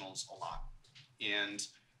professionals a lot. And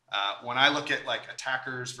when I look at like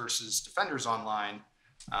attackers versus defenders online,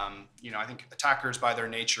 you know, I think attackers by their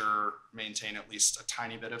nature maintain at least a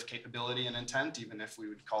tiny bit of capability and intent, even if we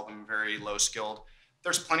would call them very low skilled.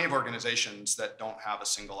 There's plenty of organizations that don't have a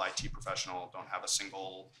single IT professional, don't have a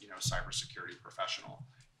single, you know, cybersecurity professional.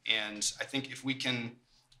 And I think if we can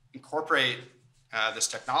incorporate this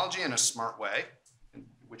technology in a smart way,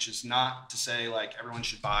 which is not to say like everyone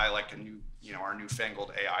should buy like a new, you know, our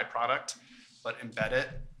newfangled AI product, but embed it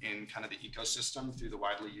in kind of the ecosystem through the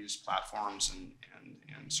widely used platforms and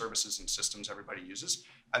services and systems everybody uses,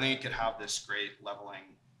 I think it could have this great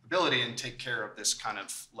leveling ability and take care of this kind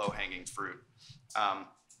of low-hanging fruit.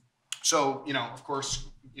 So, you know, of course,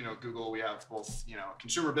 you know, Google, we have both, you know,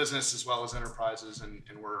 consumer business as well as enterprises, and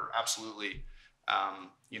we're absolutely,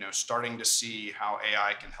 you know, starting to see how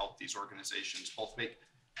AI can help these organizations, both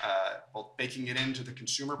baking it into the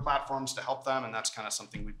consumer platforms to help them, and that's kind of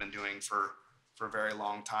something we've been doing for a very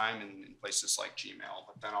long time in places like Gmail,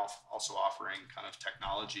 but then also offering kind of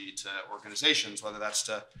technology to organizations, whether that's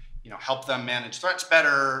to, you know, help them manage threats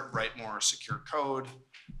better, write more secure code,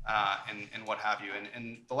 and what have you.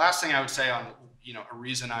 And the last thing I would say on, you know, a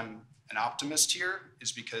reason I'm an optimist here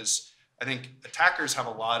is because I think attackers have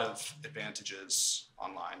a lot of advantages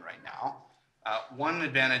online right now. One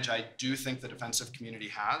advantage I do think the defensive community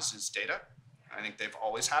has is data. I think they've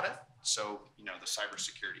always had it. So, you know, the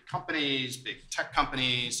cybersecurity companies, big tech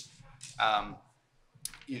companies,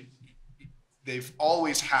 they've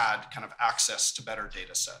always had kind of access to better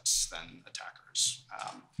data sets than attackers.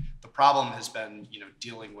 The problem has been,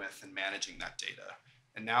 dealing with and managing that data.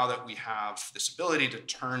 And now that we have this ability to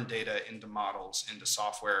turn data into models, into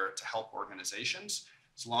software to help organizations,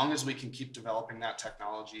 as long as we can keep developing that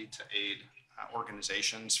technology to aid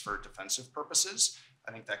organizations for defensive purposes,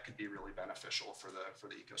 I think that could be really beneficial for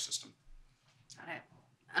the ecosystem. Got it.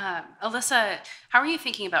 Alissa, how are you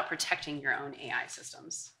thinking about protecting your own AI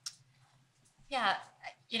systems? Yeah,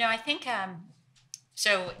 I think,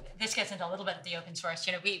 so this gets into a little bit of the open source.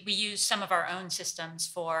 We use some of our own systems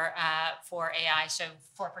for AI, so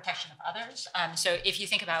for protection of others. So if you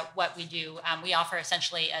think about what we do, we offer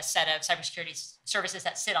essentially a set of cybersecurity services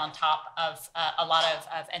that sit on top of a lot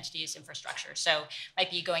of entities' infrastructure. So it might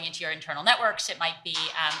be going into your internal networks, it might be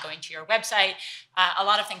going to your website, a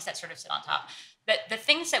lot of things that sort of sit on top. The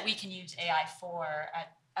things that we can use AI for,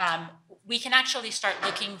 we can actually start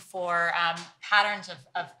looking for patterns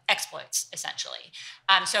of exploits, essentially.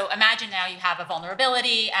 So imagine now you have a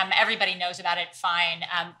vulnerability. Everybody knows about it, fine.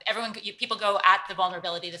 People go at the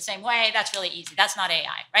vulnerability the same way. That's really easy. That's not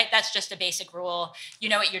AI, right? That's just a basic rule. You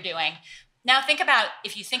know what you're doing. Now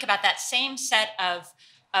if you think about that same set of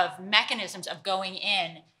mechanisms of going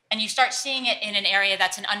in, and you start seeing it in an area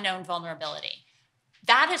that's an unknown vulnerability.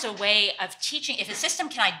 That is a way of teaching. If a system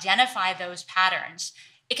can identify those patterns,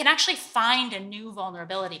 it can actually find a new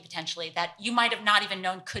vulnerability potentially that you might have not even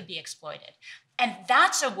known could be exploited. And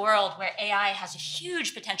that's a world where AI has a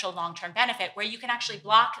huge potential long-term benefit, where you can actually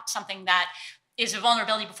block something that is a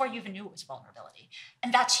vulnerability before you even knew it was a vulnerability.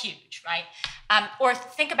 And that's huge, right? Or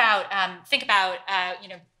think about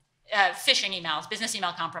phishing emails, business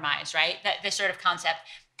email compromise, right? This sort of concept.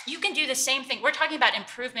 You can do the same thing. We're talking about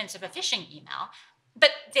improvements of a phishing email,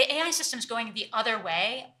 but the AI system's going the other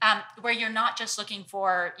way, where you're not just looking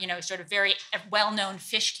for, sort of very well-known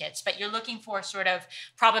phish kits, but you're looking for sort of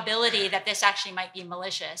probability that this actually might be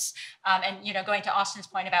malicious. And, going to Austin's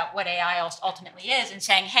point about what AI ultimately is and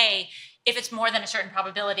saying, hey, if it's more than a certain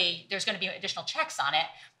probability, there's going to be additional checks on it.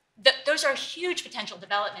 Those are huge potential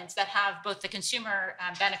developments that have both the consumer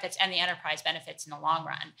benefits and the enterprise benefits in the long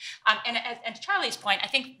run. And to Charley's point, I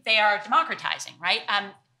think they are democratizing, right?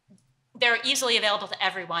 They're easily available to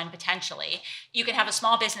everyone, potentially. You can have a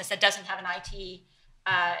small business that doesn't have an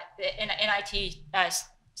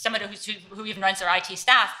someone who even runs their IT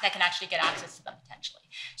staff that can actually get access to them potentially.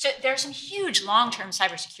 So there's some huge long-term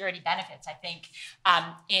cybersecurity benefits, I think,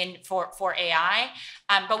 for AI,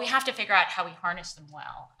 but we have to figure out how we harness them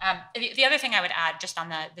well. The other thing I would add, just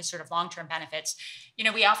on the sort of long-term benefits,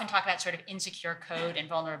 we often talk about sort of insecure code and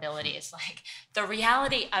vulnerability. It's like the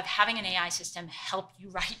reality of having an AI system help you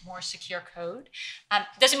write more secure code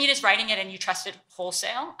doesn't mean it's writing it and you trust it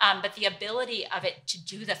wholesale, but the ability of it to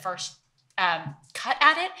do the first cut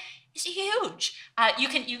at it is huge.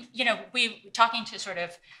 We talking to sort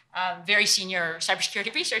of very senior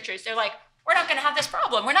cybersecurity researchers. They're like, we're not going to have this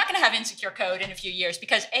problem. We're not going to have insecure code in a few years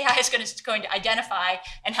because AI is going to identify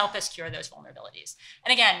and help us cure those vulnerabilities.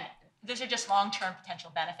 And again, those are just long-term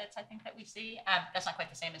potential benefits, I think, that we see. That's not quite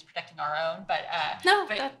the same as protecting our own, but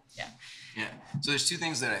yeah. Yeah. So there's two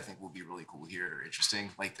things that I think will be really cool here or interesting,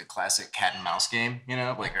 like the classic cat and mouse game,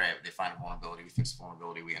 like, all right, they find a vulnerability, we fix the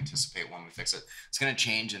vulnerability, we anticipate one, we fix it. It's going to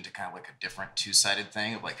change into kind of like a different two-sided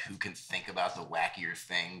thing of like who can think about the wackier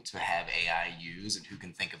thing to have AI use and who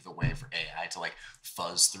can think of the way for AI to like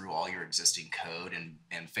fuzz through all your existing code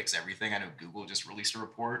and fix everything. I know Google just released a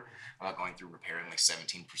report about going through repairing like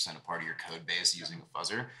 17% of part of your code base using a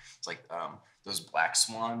fuzzer. It's like those black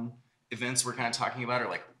swan events we're kind of talking about are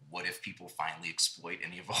like, what if people finally exploit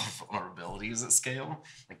any of our vulnerabilities at scale?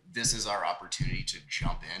 Like, this is our opportunity to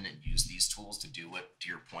jump in and use these tools to do what, to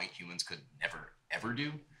your point, humans could never, ever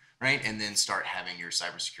do, right? And then start having your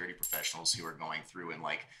cybersecurity professionals who are going through and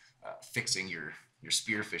like fixing your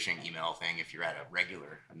spear phishing email thing if you're at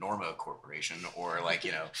a Norma corporation, or like,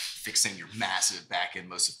 fixing your massive back-end,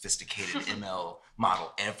 most sophisticated ML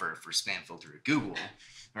model ever for spam filter at Google,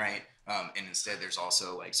 right? And instead, there's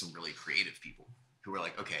also like some really creative people who are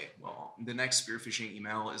like, okay, well, the next spear phishing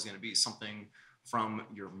email is going to be something from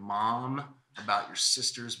your mom about your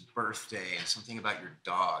sister's birthday and something about your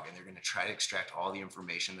dog, and they're going to try to extract all the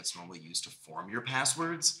information that's normally used to form your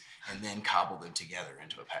passwords and then cobble them together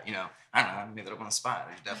into a I don't know, I made that up on the spot.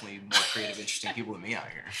 There's definitely more creative, interesting people than me out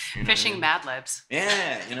here. Phishing Mad Libs.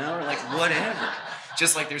 Yeah, or like whatever.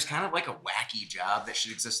 Just like there's kind of like a wacky job that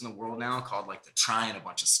should exist in the world now called like the trying a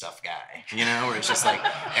bunch of stuff guy, where it's just like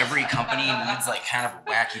every company needs like kind of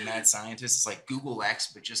a wacky mad scientist. It's like Google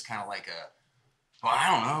X, but just kind of like well,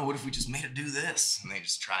 I don't know, what if we just made it do this? And they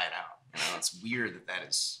just try it out. It's weird that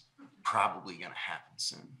is probably going to happen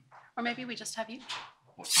soon. Or maybe we just have you.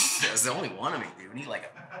 Well, there's only one of me, dude. We need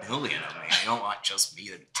like 1 billion of me. I don't want just me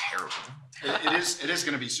to be terrible. It is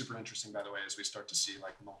going to be super interesting, by the way, as we start to see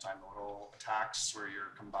like multimodal attacks where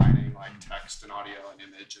you're combining like text and audio and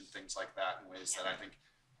image and things like that in ways that I think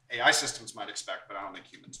AI systems might expect, but I don't think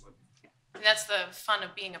humans would. And that's the fun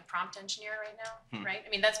of being a prompt engineer right now, right? I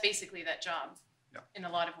mean, that's basically that job in a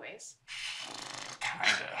lot of ways.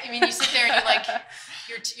 Kinda. I mean, you sit there and you're like,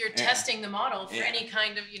 you're testing the model for any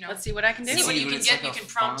kind of, Let's see what I can do. See what you can get. Like You can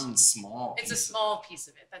prompt. Fun, small. It's a small piece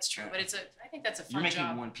of it. That's true, but I think that's a fun You're making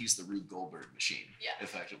job. one piece of the Rube Goldberg machine. Yeah.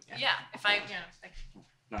 Effectively. Yeah. If I, like,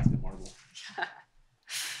 Not the marble.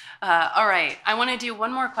 All right, I want to do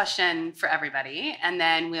one more question for everybody, and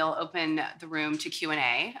then we'll open the room to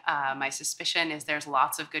Q&A. My suspicion is there's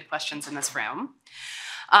lots of good questions in this room.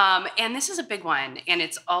 And this is a big one, and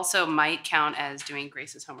it's also might count as doing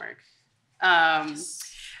Grace's homework.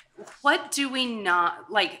 What do we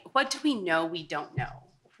not, like, what do we know we don't know?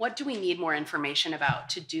 What do we need more information about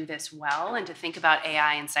to do this well and to think about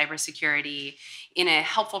AI and cybersecurity in a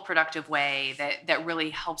helpful, productive way that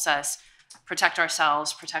really helps us protect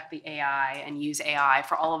ourselves, protect the AI, and use AI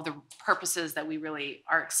for all of the purposes that we really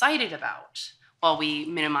are excited about while we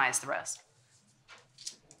minimize the risk?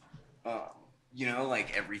 You know,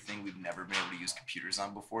 like everything we've never been able to use computers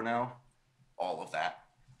on before now, all of that,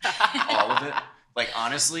 all of it. Like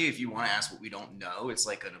honestly, if you want to ask what we don't know, it's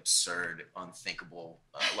like an absurd, unthinkable,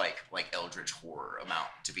 like eldritch horror amount,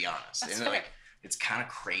 to be honest. That's and fair. like it's kind of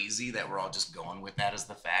crazy that we're all just going with that as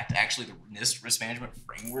the fact. Actually, the NIST risk management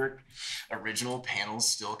framework original panels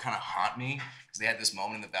still kind of haunt me because they had this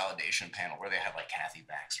moment in the validation panel where they had like Kathy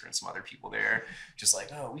Baxter and some other people there, just like,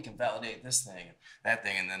 oh, we can validate this thing and that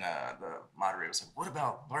thing, and then the moderator was like, what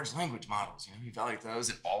about large language models? You know, you validate those,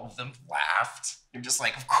 and all of them laughed. You're just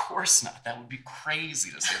like, of course not. That would be crazy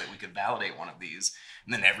to say that we could validate one of these,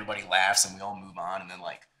 and then everybody laughs and we all move on, and then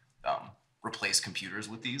like replace computers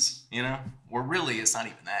with these, you know? Or really, it's not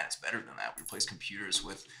even that, it's better than that. We replace computers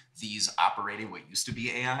with these operating what used to be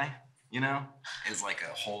AI, you know? Is like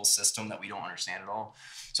a whole system that we don't understand at all.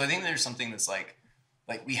 So I think there's something that's like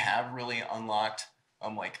we have really unlocked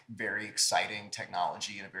like very exciting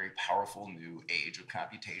technology in a very powerful new age of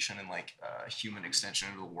computation and like human extension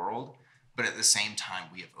into the world. But at the same time,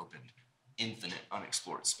 we have opened infinite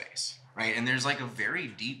unexplored space, right? And there's like a very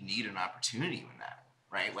deep need and opportunity in that.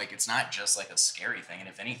 Right? Like it's not just like a scary thing. And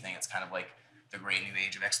if anything, it's kind of like the great new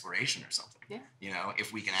age of exploration or something. Yeah. You know,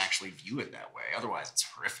 if we can actually view it that way. Otherwise it's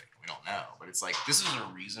horrific. We don't know. But it's like this is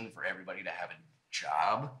a reason for everybody to have a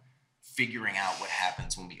job figuring out what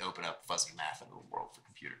happens when we open up fuzzy math into the world for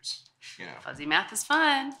computers. You know. Fuzzy math is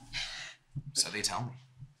fun. So they tell me.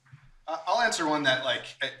 I'll answer one that like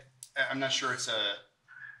I'm not sure it's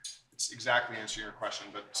exactly answering your question,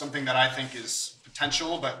 but something that I think is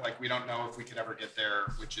potential, but like we don't know if we could ever get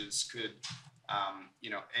there, which is could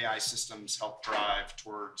AI systems help drive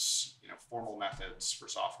towards formal methods for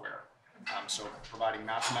software. So providing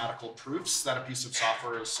mathematical proofs that a piece of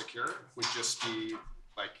software is secure would just be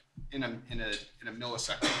like in a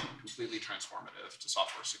millisecond completely transformative to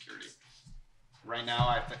software security. Right now,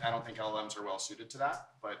 I don't think LLMs are well suited to that,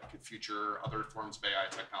 but could future other forms of AI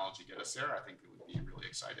technology get us there? I think it would be really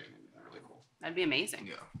exciting and really cool. That'd be amazing.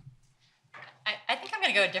 Yeah. I think I'm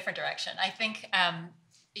going to go a different direction. I think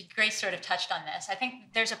Grace sort of touched on this. I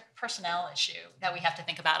think there's a personnel issue that we have to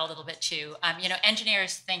think about a little bit too.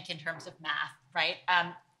 Engineers think in terms of math, right?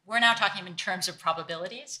 We're now talking in terms of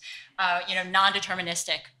probabilities,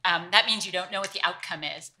 non-deterministic. That means you don't know what the outcome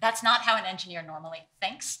is. That's not how an engineer normally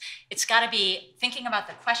thinks. It's got to be thinking about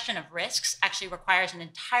the question of risks actually requires an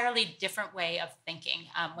entirely different way of thinking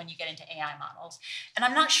when you get into AI models. And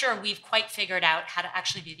I'm not sure we've quite figured out how to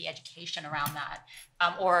actually do the education around that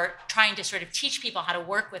or trying to sort of teach people how to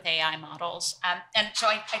work with AI models. And so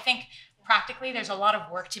I think practically, there's a lot of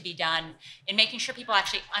work to be done in making sure people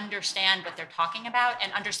actually understand what they're talking about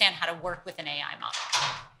and understand how to work with an AI model.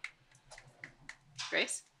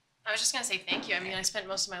 Grace? I was just going to say thank you. I mean, I spent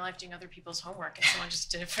most of my life doing other people's homework, and someone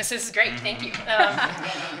just did it for us. This is great. Thank you.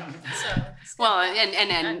 Well,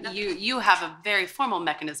 and you have a very formal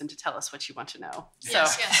mechanism to tell us what you want to know.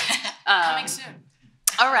 Yes, so, yes. Coming soon.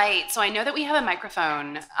 All right. So I know that we have a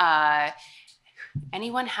microphone.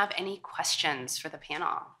 Anyone have any questions for the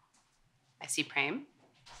panel? I see Prem.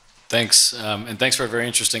 Thanks, and thanks for a very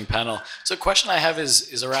interesting panel. So a question I have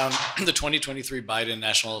is around the 2023 Biden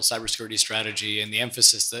National Cybersecurity Strategy and the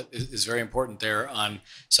emphasis that is very important there on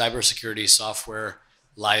cybersecurity software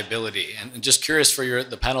liability. And just curious for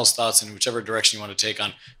the panel's thoughts in whichever direction you want to take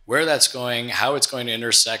on where that's going, how it's going to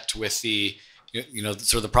intersect with the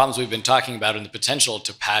sort of the problems we've been talking about and the potential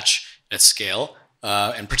to patch at scale,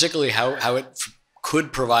 and particularly how it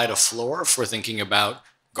could provide a floor for thinking about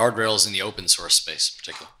guardrails in the open source space,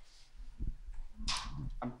 particularly.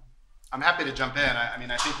 I'm happy to jump in. I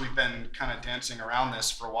mean, I think we've been kind of dancing around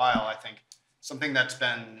this for a while. I think something that's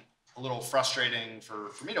been a little frustrating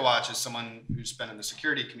for me to watch as someone who's been in the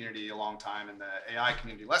security community a long time and the AI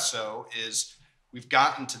community less so, is we've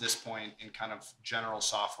gotten to this point in kind of general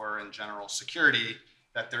software and general security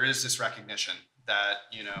that there is this recognition that,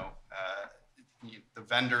 the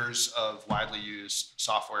vendors of widely used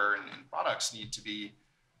software and products need to be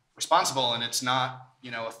responsible, and it's not,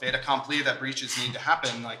 a fait accompli that breaches need to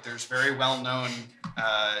happen. Like, there's very well-known,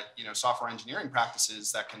 software engineering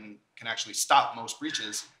practices that can actually stop most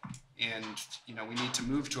breaches. And, we need to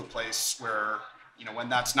move to a place where, when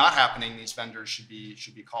that's not happening, these vendors should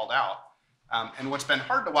be called out. And what's been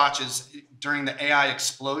hard to watch is during the AI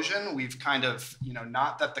explosion, we've kind of,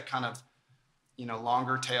 not that the kind of,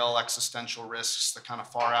 longer tail existential risks, the kind of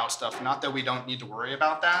far out stuff, not that we don't need to worry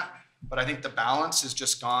about that, but I think the balance has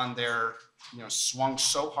just gone there, swung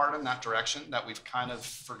so hard in that direction that we've kind of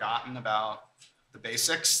forgotten about the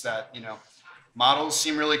basics that, models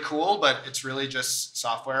seem really cool, but it's really just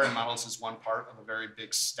software, and models is one part of a very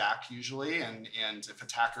big stack usually. And if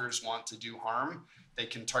attackers want to do harm, they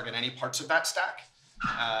can target any parts of that stack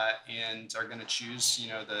and are going to choose,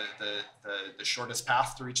 the shortest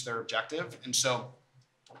path to reach their objective. And so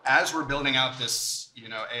as we're building out this,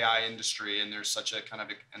 AI industry, and there's such a kind of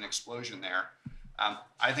an explosion there,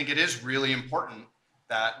 I think it is really important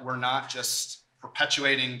that we're not just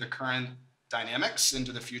perpetuating the current dynamics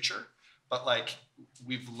into the future, but like,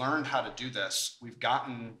 we've learned how to do this. We've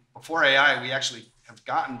gotten, before AI, we actually have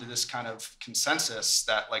gotten to this kind of consensus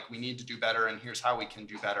that like, we need to do better, and here's how we can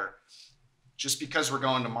do better. Just because we're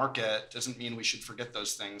going to market doesn't mean we should forget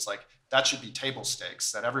those things. Like, that should be table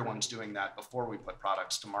stakes, that everyone's doing that before we put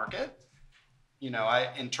products to market.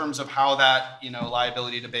 In terms of how that,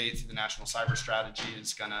 liability debate through the National Cyber Strategy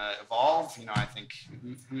is going to evolve, I think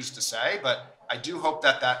who's to say, but I do hope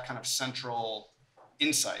that that kind of central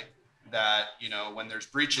insight that, when there's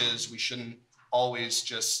breaches, we shouldn't always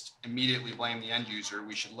just immediately blame the end user.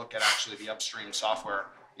 We should look at actually the upstream software.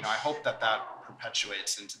 I hope that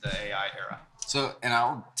perpetuates into the AI era. So, and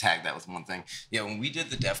I'll tag that with one thing. Yeah, when we did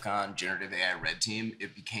the DEF CON Generative AI Red Team,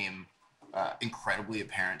 it became incredibly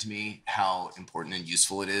apparent to me how important and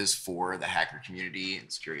useful it is for the hacker community and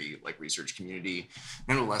security research community,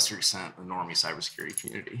 and to a lesser extent the normie cybersecurity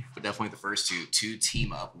community, but definitely the first two, to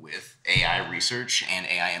team up with AI research and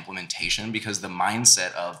AI implementation, because the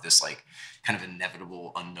mindset of this kind of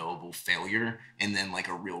inevitable, unknowable failure, and then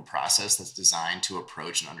a real process that's designed to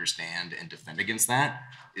approach and understand and defend against that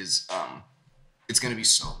is it's going to be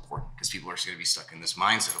so important, because people are going to be stuck in this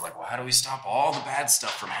mindset of well, how do we stop all the bad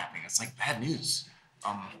stuff from happening? It's bad news.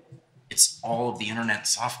 It's all of the internet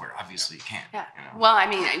software. Obviously, you can't. Yeah. Well, I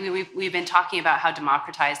mean, we've been talking about how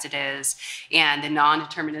democratized it is, and the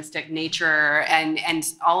non-deterministic nature, and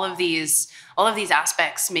all of these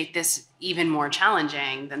aspects make this even more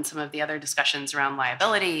challenging than some of the other discussions around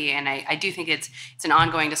liability. And I do think it's an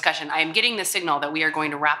ongoing discussion. I am getting the signal that we are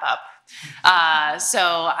going to wrap up.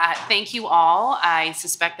 So thank you all. I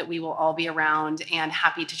suspect that we will all be around and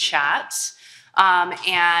happy to chat.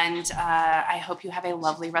 And I hope you have a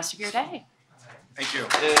lovely rest of your day. Thank you.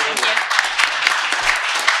 Thank you.